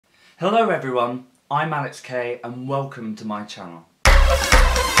Hello everyone, I'm Alex K and welcome to my channel.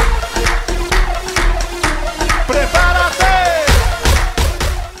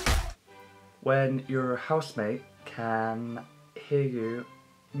 When your housemate can hear you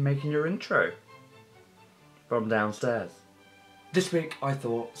making your intro from downstairs. This week I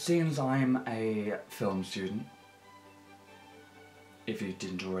thought, seeing as I'm a film student, if you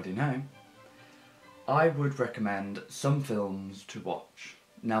didn't already know, I would recommend some films to watch.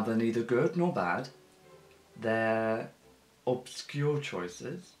 Now they're neither good nor bad, they're obscure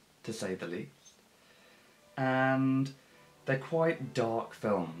choices, to say the least, and they're quite dark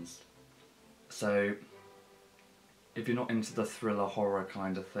films. So if you're not into the thriller horror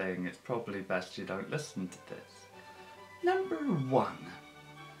kind of thing, it's probably best you don't listen to this. Number 1.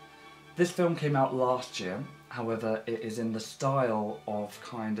 This film came out last year, however it is in the style of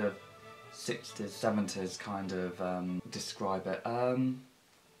kind of 60s, 70s kind of, describe it,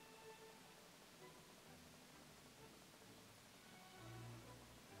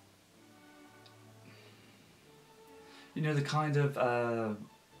 you know, the kind of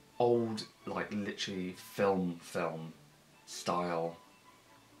old, like literally film style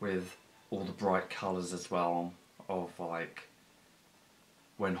with all the bright colours as well, of like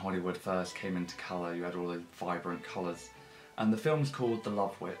when Hollywood first came into colour, you had all those vibrant colours. And the film's called The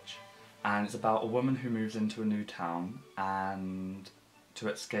Love Witch, and it's about a woman who moves into a new town and to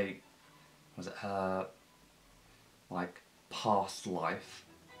escape, was it her like past life,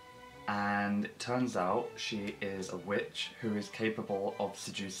 and it turns out she is a witch who is capable of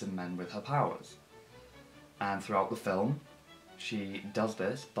seducing men with her powers. And throughout the film she does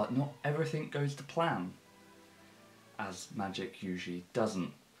this, but not everything goes to plan, as magic usually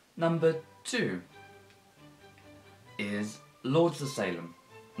doesn't. Number 2 is Lords of Salem.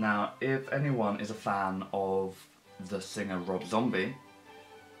 Now, if anyone is a fan of the singer Rob Zombie,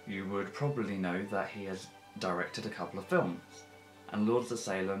 you would probably know that he has directed a couple of films. And Lords of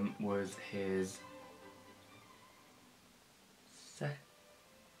Salem was his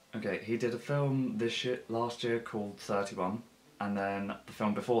he did a film last year called 31, and then the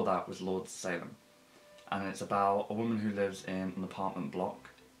film before that was Lords of Salem. And it's about a woman who lives in an apartment block,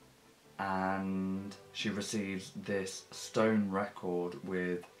 and she receives this stone record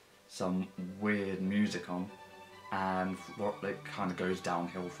with some weird music on, and it kind of goes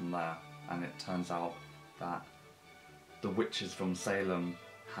downhill from there. And it turns out that the witches from Salem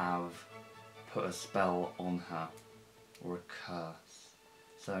have put a spell on her, or a curse.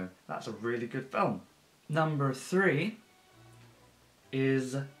 So that's a really good film. Number 3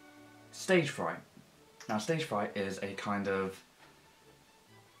 is Stage Fright. Now Stage Fright is a kind of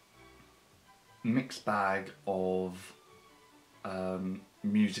mixed bag of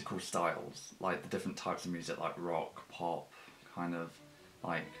musical styles, like the different types of music, like rock, pop, kind of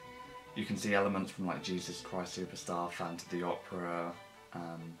like, you can see elements from like Jesus Christ Superstar, Phantom of the Opera,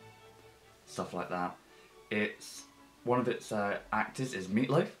 stuff like that. One of its actors is Meat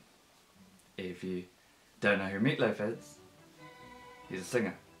Loaf. If you don't know who Meat Loaf is, he's a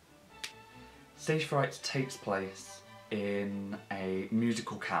singer. Stage Fright takes place in a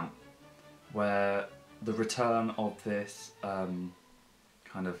musical camp where the return of this kind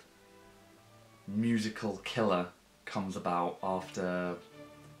of musical killer comes about after,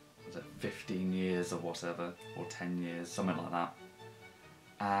 was it 15 years or whatever, or 10 years, something like that.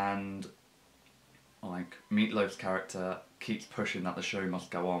 And like Meat Loaf's character keeps pushing that the show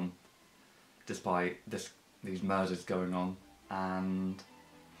must go on despite these murders going on, and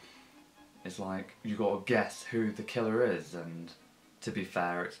it's like, you gotta guess who the killer is, and to be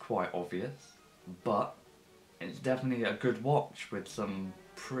fair, it's quite obvious, but it's definitely a good watch with some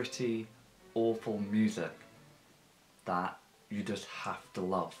pretty awful music that you just have to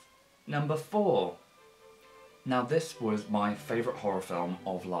love. Number 4. Now this was my favourite horror film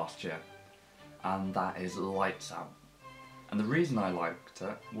of last year, and that is Lights Out. And the reason I liked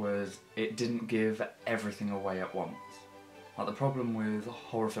it was it didn't give everything away at once. Like, the problem with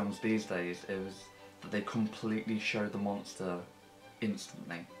horror films these days is that they completely show the monster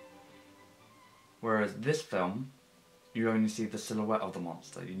instantly. Whereas this film, you only see the silhouette of the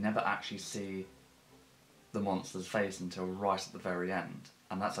monster. You never actually see the monster's face until right at the very end,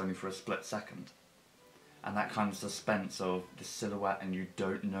 and that's only for a split second. And that kind of suspense of the silhouette, and you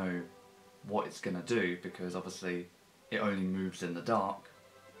don't know what it's going to do, because obviously it only moves in the dark.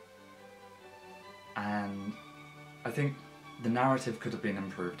 And I think the narrative could have been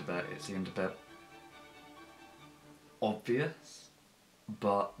improved a bit. It seemed a bit obvious,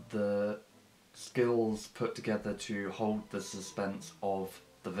 but the skills put together to hold the suspense of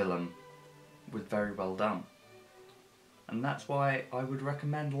the villain was very well done. and that's why I would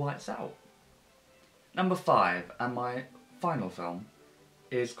recommend Lights Out. Number 5, and my final film,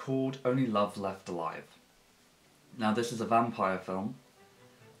 is called Only Love Left Alive. Now this is a vampire film,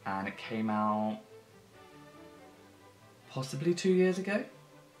 and it came out possibly 2 years ago,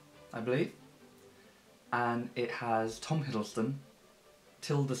 I believe. And it has Tom Hiddleston,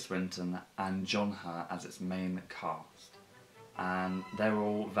 Tilda Swinton and John Hurt as its main cast. And they're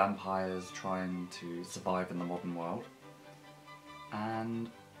all vampires trying to survive in the modern world. And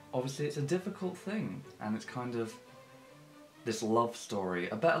obviously it's a difficult thing, and it's kind of this love story,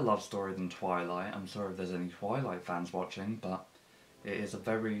 a better love story than Twilight. I'm sorry if there's any Twilight fans watching, but it is a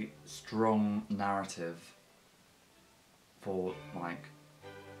very strong narrative for like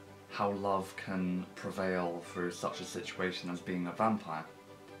how love can prevail through such a situation as being a vampire.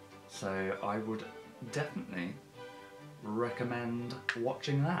 So I would definitely recommend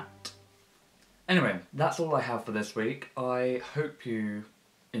watching that. Anyway, that's all I have for this week. I hope you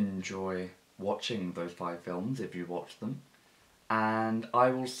enjoy watching those 5 films if you watch them, and I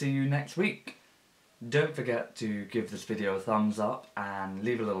will see you next week. Don't forget to give this video a thumbs up and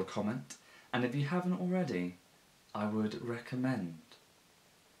leave a little comment, and if you haven't already, I would recommend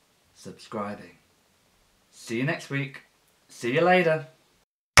subscribing. See you next week. See you later.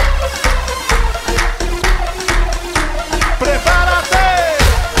 Prepárate.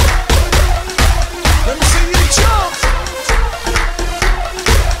 Let me see you jump.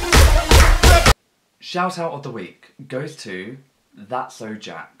 Shout out of the week goes to That's So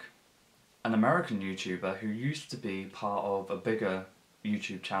Jack, an American YouTuber who used to be part of a bigger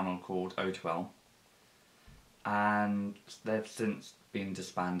YouTube channel called O2L, and they've since been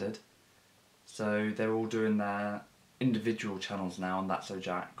disbanded. So they're all doing their individual channels now, and That's So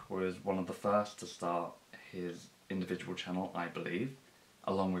Jack was one of the first to start his individual channel, I believe,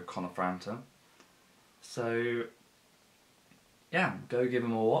 along with Connor Franta. So yeah, go give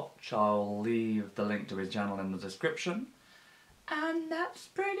him a watch. I'll leave the link to his channel in the description. And that's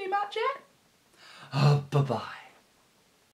pretty much it. Bye-bye.